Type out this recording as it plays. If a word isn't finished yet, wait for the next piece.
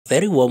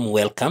Very warm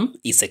welcome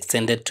is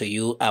extended to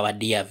you, our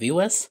dear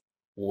viewers.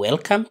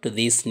 Welcome to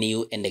this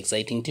new and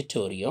exciting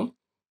tutorial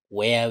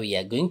where we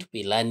are going to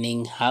be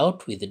learning how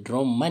to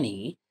withdraw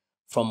money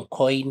from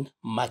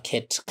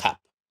Coinmarketcap.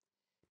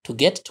 To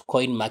get to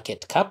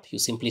Coinmarketcap, you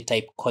simply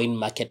type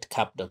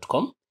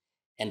coinmarketcap.com,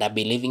 and I'll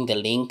be leaving the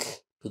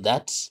link to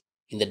that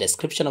in the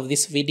description of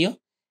this video.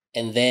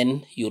 And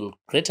then you'll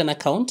create an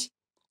account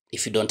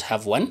if you don't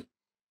have one.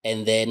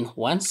 And then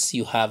once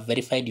you have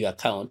verified your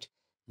account,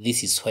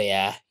 this is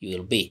where you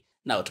will be.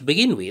 Now, to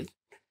begin with,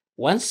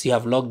 once you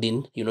have logged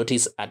in, you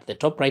notice at the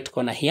top right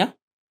corner here,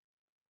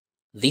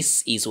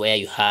 this is where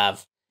you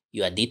have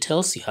your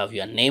details. You have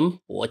your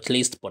name, watch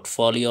list,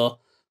 portfolio,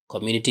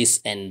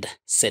 communities, and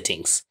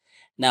settings.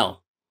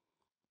 Now,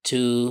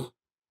 to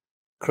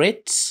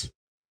create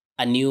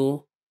a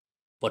new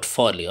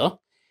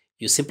portfolio,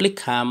 you simply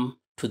come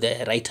to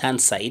the right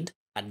hand side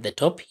at the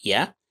top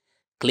here,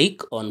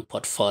 click on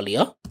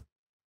portfolio,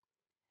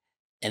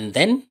 and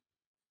then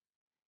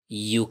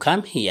you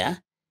come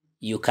here.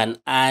 You can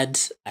add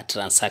a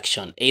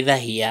transaction either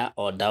here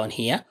or down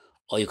here,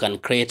 or you can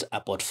create a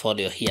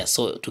portfolio here.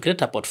 So to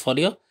create a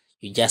portfolio,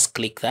 you just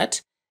click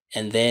that,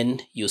 and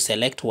then you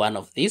select one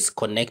of these,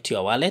 connect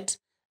your wallet,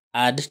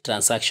 add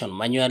transaction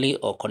manually,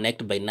 or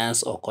connect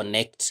Binance, or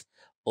connect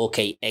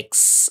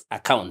OKX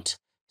account.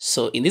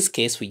 So in this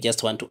case, we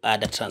just want to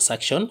add a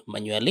transaction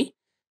manually.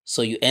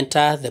 So you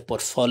enter the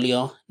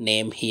portfolio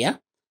name here.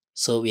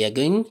 So we are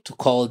going to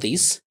call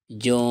this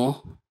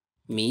Joe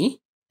Me,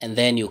 and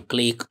then you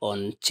click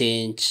on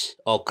change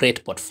or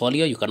create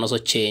portfolio. You can also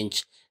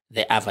change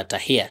the avatar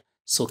here.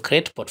 So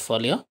create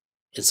portfolio.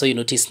 And so you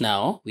notice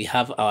now we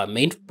have our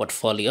main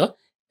portfolio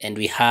and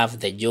we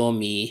have the Joe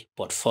Me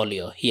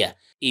portfolio here.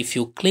 If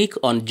you click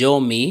on Joe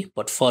Me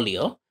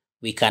portfolio,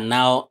 we can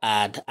now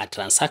add a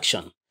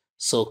transaction.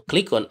 So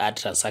click on add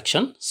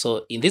transaction.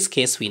 So in this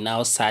case, we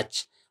now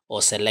search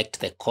or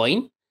select the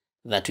coin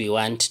that we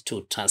want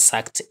to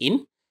transact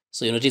in.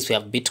 So you notice we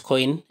have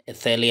Bitcoin,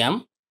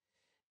 Ethereum,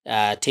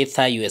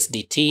 Tether,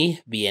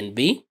 USDT,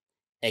 BNB,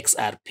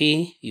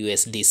 XRP,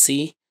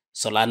 USDC,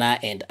 Solana,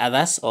 and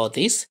others, all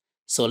this.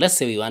 So let's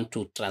say we want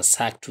to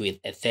transact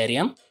with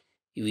Ethereum.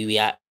 We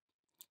are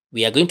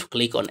going to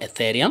click on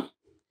Ethereum,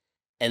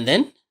 and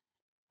then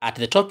at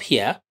the top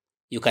here,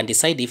 you can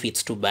decide if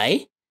it's to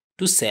buy,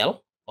 to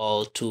sell,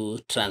 or to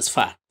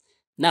transfer.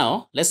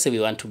 Now, let's say we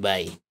want to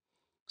buy.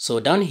 So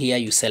down here,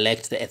 you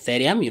select the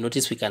Ethereum. You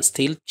notice we can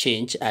still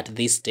change at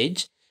this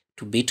stage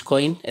to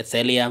Bitcoin,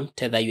 Ethereum,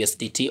 Tether,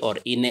 USDT, or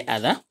any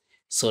other.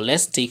 So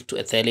let's stick to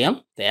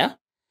Ethereum there.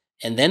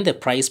 And then the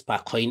price per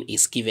coin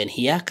is given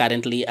here,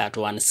 currently at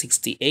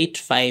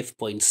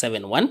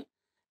 168.5.71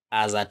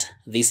 as at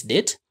this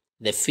date.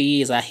 The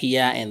fees are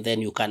here, and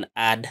then you can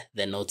add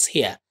the notes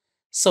here.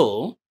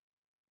 So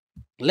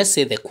let's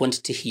say the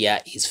quantity here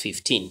is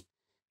 15.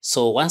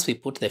 So once we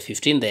put the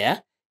 15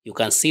 there, you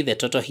can see the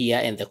total here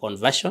and the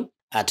conversion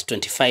at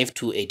 25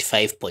 to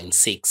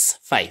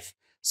 85.65.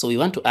 So we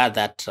want to add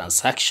that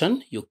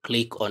transaction. You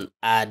click on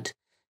add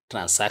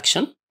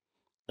transaction,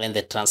 and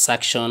the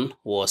transaction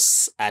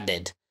was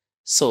added.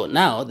 So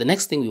now the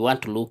next thing we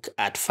want to look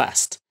at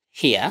first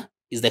here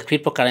is the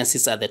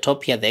cryptocurrencies at the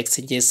top here, the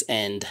exchanges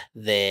and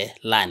the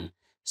LAN.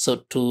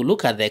 So to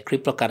look at the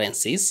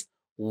cryptocurrencies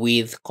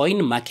with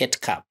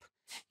Coinmarketcap,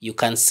 you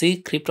can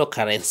see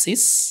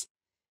cryptocurrencies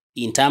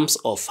in terms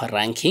of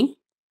ranking,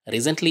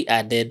 recently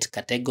added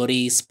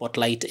category,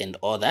 spotlight, and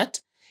all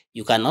that.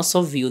 You can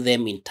also view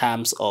them in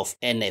terms of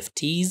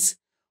NFTs,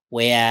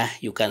 where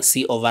you can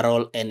see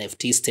overall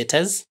NFT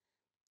status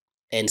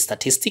and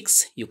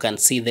statistics. You can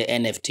see the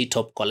NFT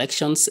top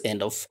collections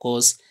and, of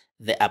course,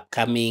 the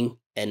upcoming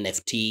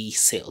NFT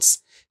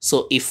sales.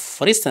 So if,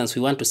 for instance,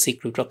 we want to see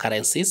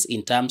cryptocurrencies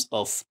in terms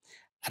of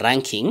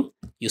ranking,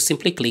 you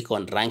simply click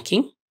on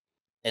ranking.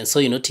 And so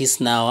you notice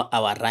now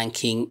our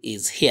ranking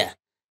is here.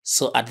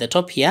 So at the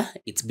top here,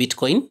 it's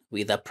Bitcoin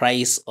with a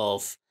price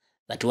of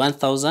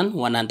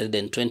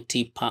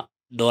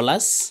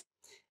 $1,120.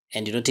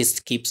 And you notice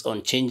it keeps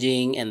on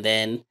changing, and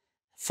then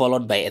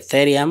followed by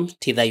Ethereum,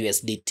 Tether,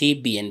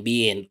 USDT,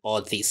 BNB, and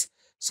all this.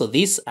 So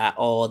these are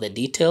all the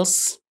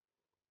details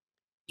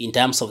in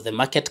terms of the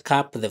market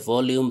cap, the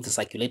volume, the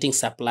circulating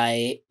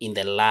supply in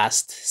the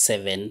last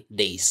 7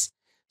 days.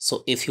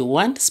 So if you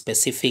want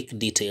specific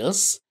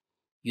details,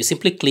 you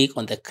simply click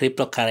on the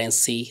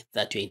cryptocurrency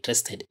that you're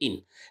interested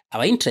in.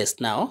 Our interest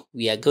now,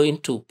 we are going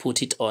to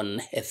put it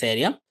on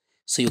Ethereum.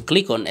 So you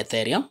click on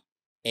Ethereum,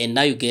 and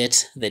now you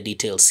get the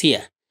details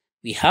here.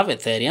 We have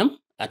Ethereum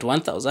at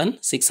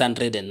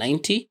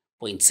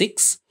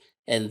 1,690.6,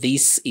 and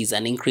this is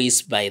an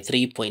increase by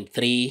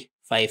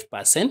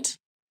 3.35%.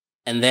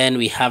 And then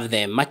we have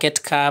the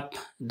market cap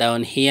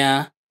down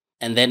here,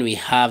 and then we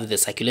have the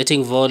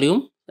circulating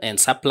volume and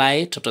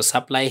supply, total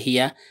supply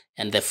here,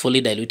 and the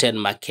fully diluted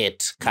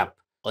market cap.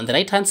 On the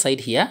right hand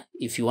side here,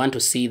 if you want to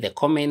see the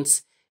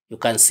comments, you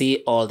can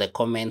see all the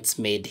comments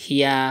made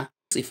here.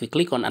 If we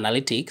click on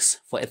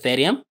analytics for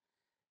Ethereum,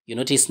 you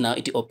notice now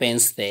it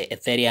opens the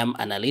Ethereum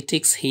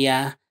analytics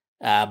here,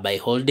 by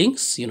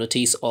holdings. You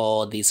notice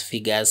all these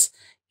figures,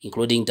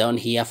 including down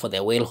here for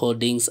the whale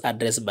holdings,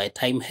 address by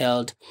time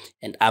held,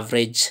 and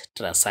average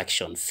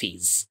transaction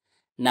fees.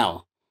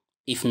 Now,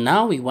 if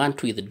now we want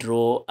to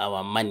withdraw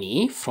our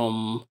money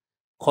from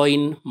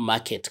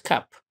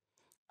Coinmarketcap,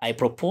 I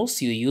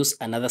propose you use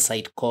another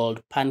site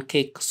called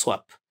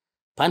PancakeSwap,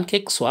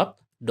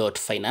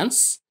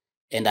 pancakeswap.finance,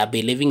 and I'll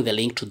be leaving the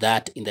link to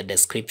that in the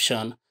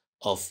description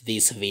of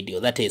this video.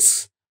 That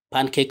is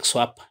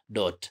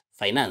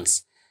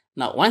pancakeswap.finance.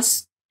 Now,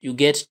 once you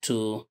get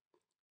to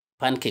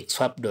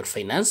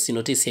pancakeswap.finance, you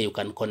notice here you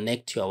can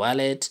connect your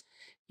wallet.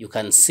 You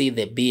can see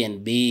the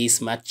BNB,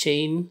 Smart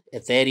Chain,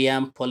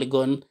 Ethereum,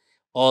 Polygon,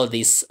 all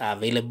these are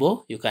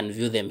available. You can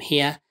view them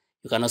here.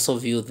 You can also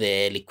view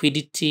the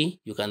liquidity.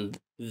 You can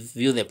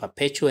view the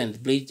perpetual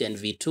and bridge and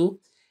V2.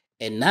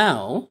 And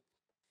now,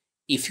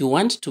 if you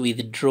want to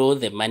withdraw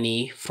the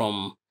money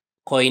from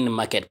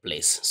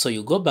Coinmarketplace, so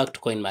you go back to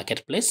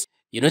Coinmarketplace,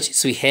 you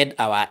notice we had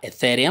our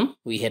Ethereum.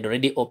 We had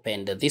already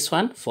opened this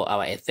one for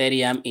our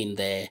Ethereum in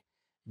the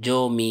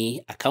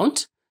JoeMe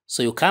account.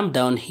 So you come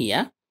down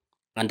here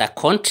under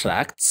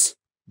contracts,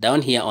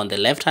 down here on the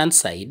left hand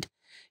side,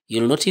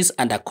 you'll notice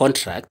under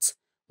contracts,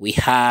 we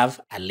have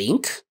a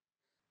link.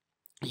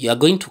 You are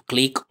going to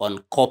click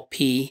on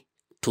copy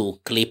to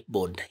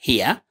clipboard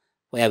here,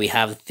 where we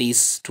have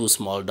these two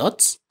small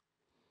dots.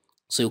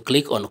 So you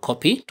click on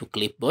copy to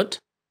clipboard,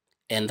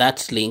 and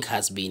that link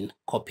has been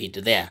copied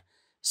there.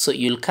 So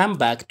you'll come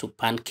back to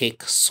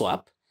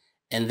PancakeSwap,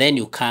 and then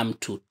you come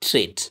to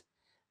trade.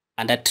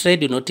 Under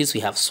trade, you notice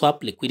we have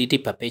swap, liquidity,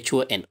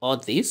 perpetual, and all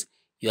these.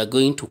 You are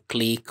going to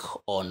click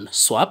on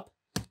swap,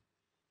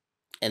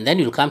 and then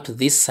you'll come to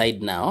this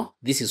side now.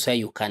 This is where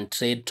you can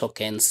trade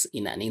tokens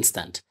in an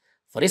instant.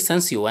 For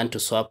instance, you want to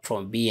swap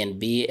from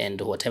BNB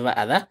and whatever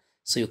other.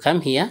 So you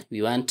come here,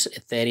 we want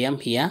Ethereum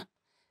here,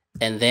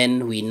 and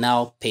then we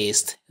now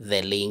paste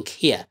the link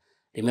here.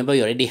 Remember,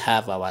 you already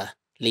have our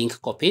link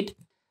copied,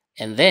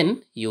 and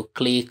then you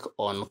click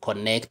on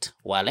connect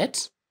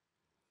wallet.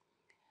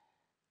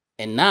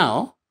 And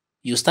now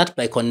you start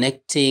by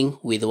connecting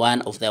with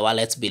one of the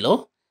wallets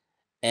below,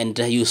 and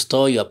you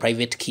store your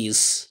private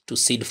keys to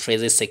seed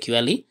phrases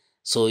securely.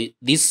 So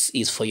this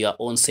is for your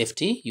own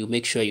safety. You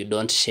make sure you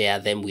don't share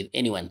them with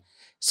anyone.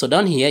 So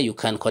down here, you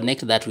can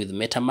connect that with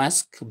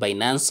MetaMask,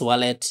 Binance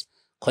Wallet,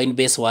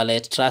 Coinbase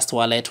Wallet, Trust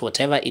Wallet,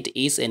 whatever it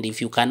is. And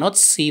if you cannot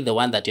see the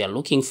one that you are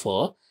looking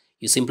for,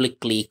 you simply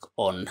click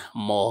on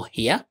more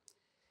here.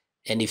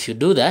 And if you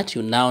do that,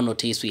 you now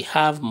notice we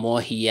have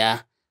more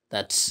here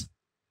that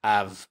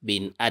have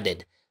been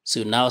added.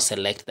 So you now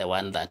select the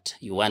one that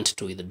you want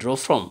to withdraw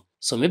from.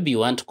 So maybe you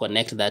want to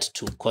connect that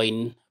to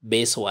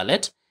Coinbase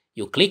Wallet.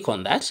 You click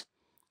on that,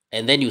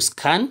 and then you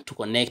scan to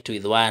connect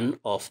with one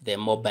of the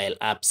mobile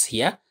apps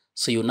here.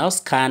 So you now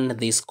scan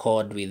this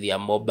code with your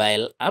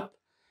mobile app,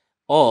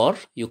 or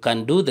you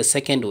can do the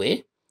second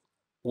way,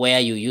 where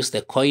you use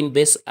the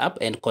Coinbase app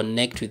and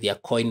connect with your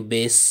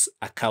Coinbase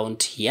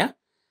account here.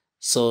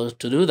 So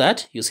to do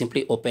that, you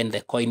simply open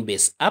the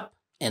Coinbase app,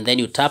 and then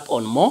you tap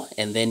on more,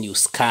 and then you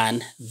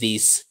scan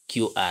this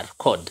QR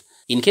code.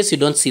 In case you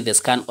don't see the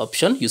scan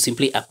option, you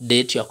simply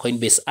update your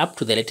Coinbase app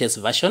to the latest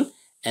version,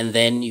 and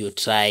then you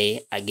try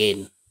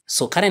again.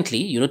 So currently,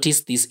 you notice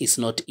this is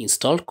not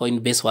installed.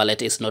 Coinbase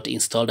Wallet is not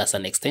installed as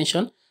an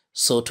extension.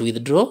 So to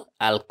withdraw,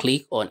 I'll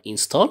click on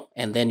install,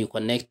 and then you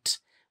connect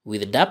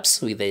with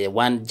dApps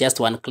with just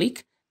one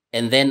click,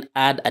 and then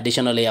add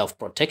additional layer of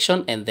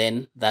protection, and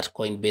then that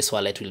Coinbase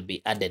Wallet will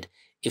be added.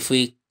 If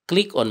we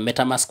click on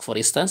MetaMask, for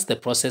instance, the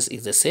process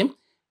is the same.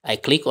 I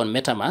click on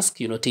MetaMask,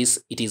 you notice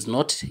it is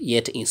not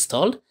yet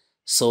installed.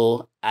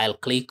 So I'll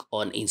click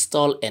on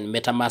install, and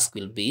MetaMask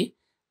will be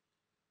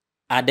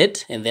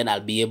added, and then I'll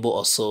be able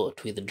also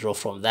to withdraw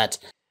from that.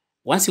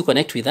 Once you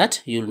connect with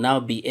that, you'll now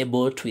be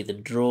able to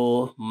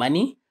withdraw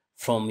money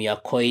from your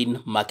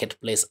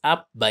Coinmarketplace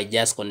app by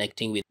just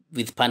connecting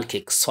with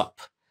PancakeSwap.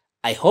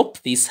 I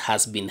hope this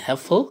has been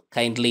helpful.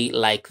 Kindly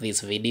like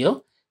this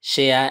video,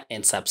 share,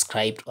 and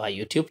subscribe to our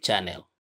YouTube channel.